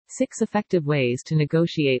6 effective ways to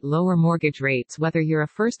negotiate lower mortgage rates. Whether you're a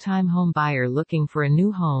first-time home buyer looking for a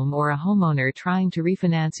new home or a homeowner trying to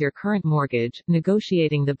refinance your current mortgage,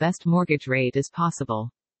 negotiating the best mortgage rate is possible.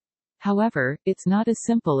 However, it's not as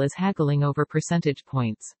simple as haggling over percentage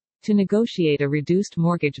points. To negotiate a reduced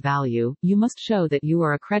mortgage value, you must show that you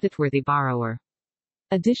are a creditworthy borrower.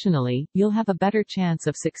 Additionally, you'll have a better chance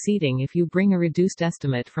of succeeding if you bring a reduced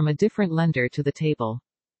estimate from a different lender to the table.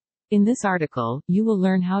 In this article, you will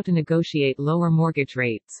learn how to negotiate lower mortgage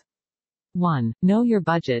rates. 1. Know your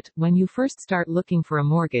budget. When you first start looking for a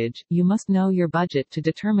mortgage, you must know your budget to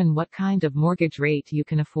determine what kind of mortgage rate you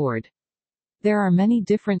can afford. There are many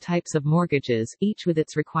different types of mortgages, each with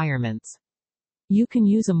its requirements. You can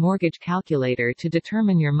use a mortgage calculator to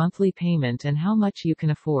determine your monthly payment and how much you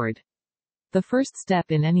can afford. The first step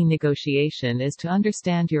in any negotiation is to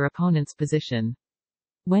understand your opponent's position.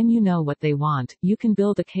 When you know what they want, you can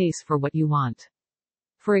build a case for what you want.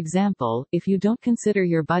 For example, if you don't consider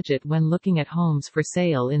your budget when looking at homes for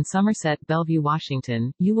sale in Somerset, Bellevue,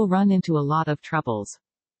 Washington, you will run into a lot of troubles.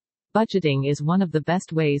 Budgeting is one of the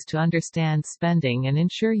best ways to understand spending and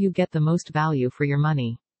ensure you get the most value for your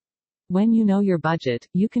money. When you know your budget,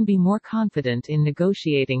 you can be more confident in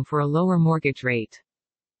negotiating for a lower mortgage rate.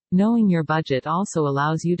 Knowing your budget also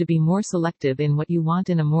allows you to be more selective in what you want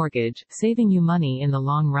in a mortgage, saving you money in the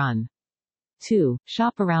long run. 2.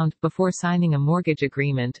 Shop around. Before signing a mortgage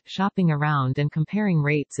agreement, shopping around and comparing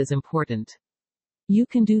rates is important. You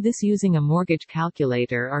can do this using a mortgage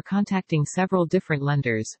calculator or contacting several different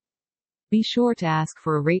lenders. Be sure to ask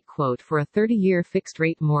for a rate quote for a 30-year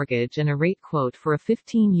fixed-rate mortgage and a rate quote for a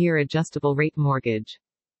 15-year adjustable-rate mortgage.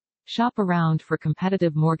 Shop around for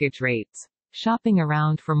competitive mortgage rates. Shopping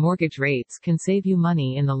around for mortgage rates can save you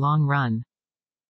money in the long run.